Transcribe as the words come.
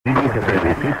האסטרטגיה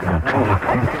האליטיסטית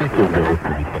סקר באופן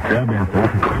מתבצע באמצעות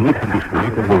התוכנית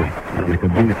התפעולית הזאת.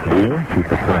 מקבלים מתאר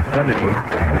שהתפצע הסלקות,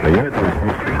 הטיילת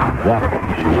המחוסים, זך,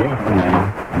 ישירו הפנאים,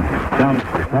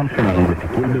 סתם שלנו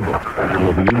בטיפול בבוקס.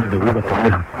 מובילים לדירוג התואר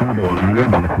הספה ברומניה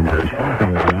בנקודה ראשון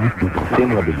כרגע,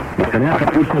 מפרסים רבים. מתקני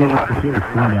הטיפול שלנו מפרסים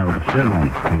 24/7,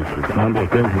 המפורסם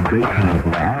ביותר זה בית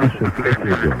ההבראה של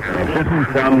פלסטגר. ההמשך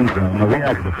נמצא מנזר מריה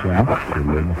הקדושה, של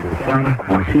מפורסם,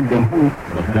 ומשיב גם הוא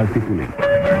בסל טיפולים.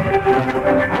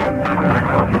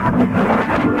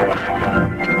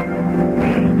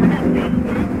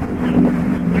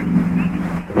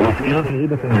 במסגיר החירי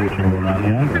בתנאות של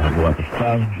רומניה, בעבורת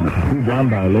הסתיו, נכחו גם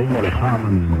בעלי מלאכה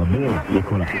המרבר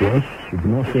לכל הקדוש,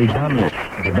 ובנו של דנו,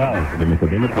 גדל,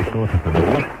 ומקדם את מסורת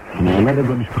הקדוש, ומלמדת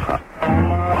במשפחה.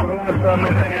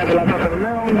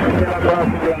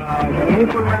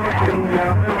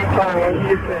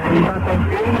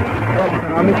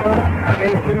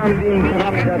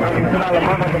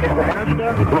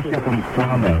 וקושיית המקצוע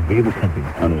המערבי וחזי,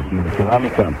 אנו עושים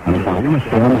בקרמיקה, המתארים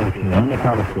השלנו בקרמיקה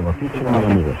המסורתית שלנו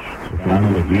למורש. וכולנו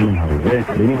מגיעים עם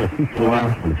הרבה, בין לפי צורה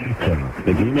ולפי צבע.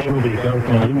 מגיעים לנו בעיקר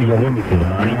תארים זרים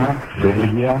מקרמניה,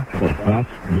 בלגיה, צרפת,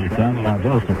 בריטניה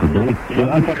וארצות הברית,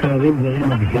 שרק התארים זרים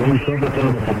מגזרים טוב יותר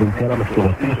בפוטנציאל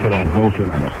המסורתי של האזור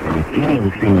שלנו. המציעים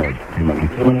מרוצים מאוד. הם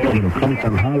מרגיצים עליהם ולוקחים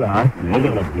איתם הלאה,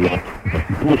 מעבר לגבולות, את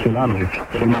הסיפור שלנו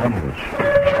של המורש.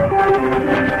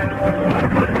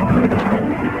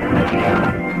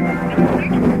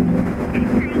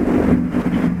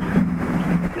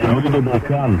 עוד לדבר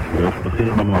כאן, ויש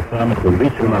בכיר במועצה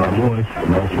המחוזית של מרמורש,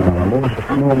 אומר שמרמורש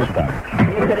עצמו מותג.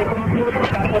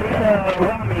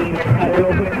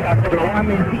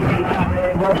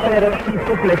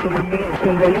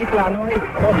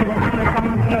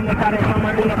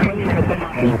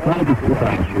 נוצר בזכות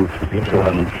האנשים שפים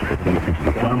שלנו שפצים את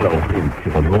משפטם לאורחים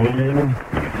שחזרו אלינו,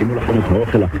 שימו לכם את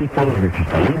האוכל הכי טוב ואת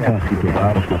הפעילה הכי טובה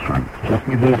על השולחן. רק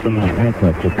מזה יש לנו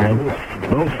את התיירות,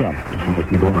 לא שם, יש לנו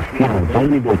את מדרום הסקיר, אבל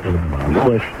מבוקר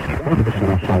במרמורש, רק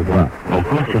בשנה שעברה,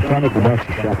 אורכו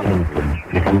 3.6 קילומטרים.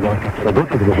 וכמובן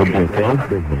הצדות הגדולות ביותר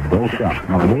באזור שם.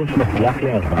 מרמורש מחולק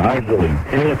ל4 אזורים,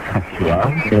 ארץ חצועה,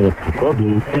 ארץ הקודו,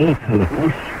 ארץ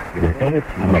הלפוס, בארץ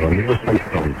המרמורש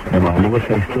ההיסטורית.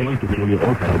 במרמורש ההיסטורית תוכלו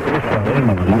לראות הרבה שערי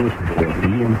מרמורש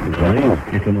מסורתיים וזרים.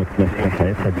 יש לנו את כנסיית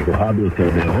העץ הגבוהה ביותר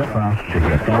באירופה,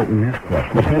 שהיא אתר אונסקו.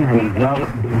 לכן המנזר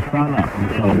באוסנה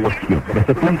נשאר ביוסקי.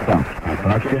 בספנסה,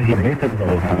 האטרקציה היא בית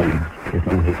הדברות הערים. יש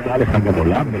לנו היצע לחג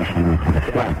המולד ולשנה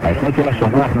החדשה. ההיצע של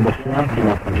השנה החדשה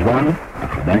כמעט חשבן,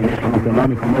 אך עדיין יש לנו כמה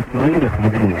מקומות פלאים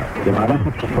לחג המולד. במהלך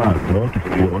התקופה הזאת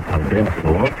תוכלו לראות הרבה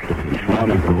מסורות, תוכלו לשמוע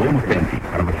מזורים אותנטיים.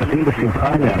 המצליחים בשמחה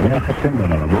לארח אתכם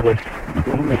במרמורש,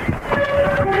 מקום נפלא.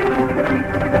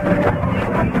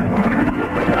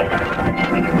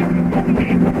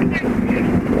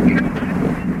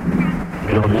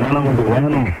 ולעודנה לנו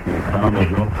ברואנו, נקרא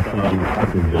מזון חסר המחת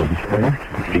ובשפה,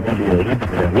 בגלל יריד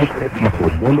התיירות את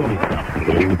מחוז בולו ריצה,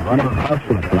 ולמגוון הרחב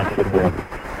של אטרקציות בארץ.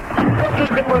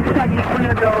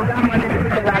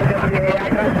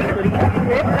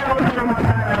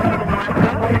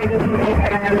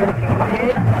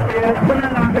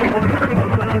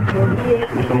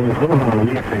 יש לנו מזון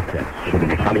העולמי הפייסט,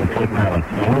 שבנוכל למצוא את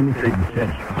מהרצון מצייד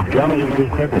בשש, גם היא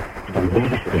מיוחדת, תלבון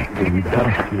בשפה, במידה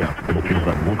השקיעה,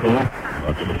 ובקרבת בוקרה,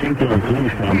 ועד 30 קילומטרים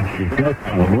משם, נמצאת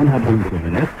ארמון הבונקו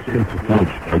ונס של צופוש,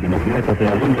 ומזמין את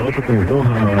התיירים לראות את האזור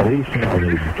הערי של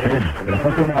הערי בשש, ולאחר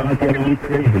שנערת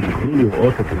ילומיצי, הם יוכלו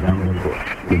לראות את אדם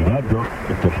מלבוש. בלבד זאת,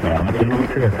 בסוף נערת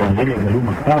ילומיצי, התיירים יגלו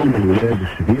מחר מלולה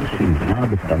בשביר שנבנה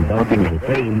בסטנדרטים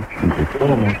אירופאיים, עם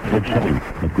פלטפורמות וגשרים.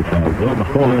 בתקופה הזו,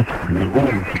 בחורף, נראו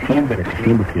מפיקים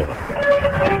ולקחים בקרב.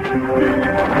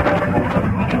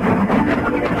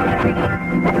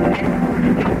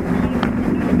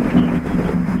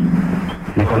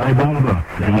 ניקולאי ברבה,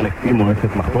 לפי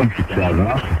מועצת מחוז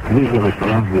שצערה, סביב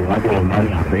לרפרנס ברדיו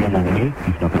רומניה הבינלאומי,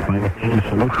 בשנת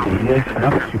 2023 שיהיה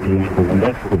רק שיפורים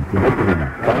קורלסקו בבטרינה.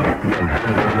 כך,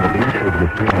 מהלכים רבים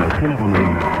שהודגשו המלכים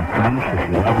הרומנים, עצם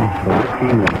ששלב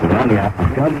מספרקים לרומניה,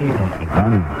 גם היא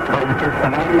רומנים.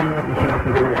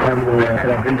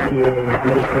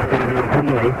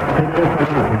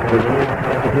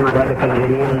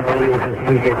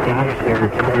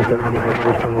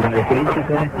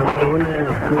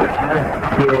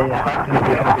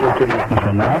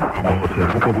 השנה,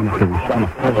 שהרוקו בנחירושה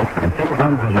מסורת, נמצא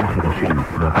גם דברים חדשים.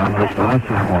 בפעם הראשונה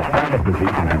שהמועצה המחוזית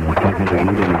מהמרכז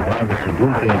הלאומי למידע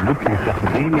וחידון תיירות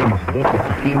מתאחדים עם מוסדות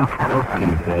נוספים עוסקים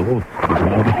בתיירות.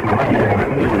 מדובר בסדרה של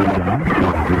אירופאי למידע,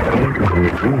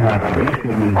 והיא ההצעה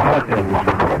של מנהל התיירות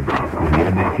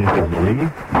יהיה בהיקף אזורי,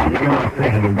 יהיה למעשה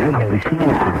הארגון הראשון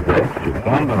של זה,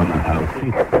 שגם ברמה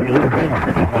הארצית, ירדן,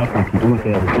 נוסף לקידום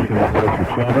התיירותי של האזור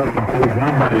ששאר, תמצאו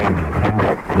גם בעלי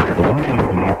רסטורנט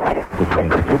המקומית,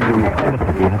 ושהתפות במיוחד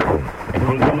לחגי החול.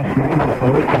 כל גם השינויים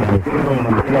בפעות של המוצאים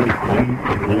העולמתי המקצועי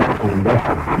בקריאת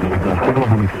הקורנדסיה, לדעתנו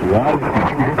המשואה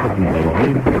לקידום רוחב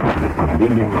מדיירים, ומתמקדים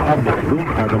במיוחד בקידום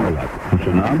חג המולד.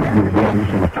 השנה, נובע מי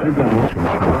שמקשיב לנו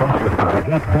שמשמעותה של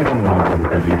חגיגת חג המולד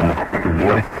במדינה,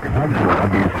 תהיה חג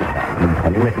המולד במשפחה.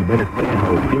 ומוכנים לקבל את כל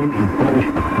העובדים עם כל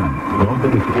משפחתם. ועוד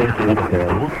במסגרת עיריית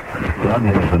התיירות, משרד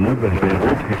היזמות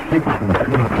והתיירות השיק את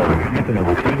המסלול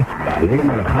התיירותי בעלי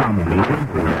מלאכה עמומים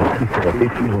ומשפט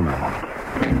יצירתית מרומניה.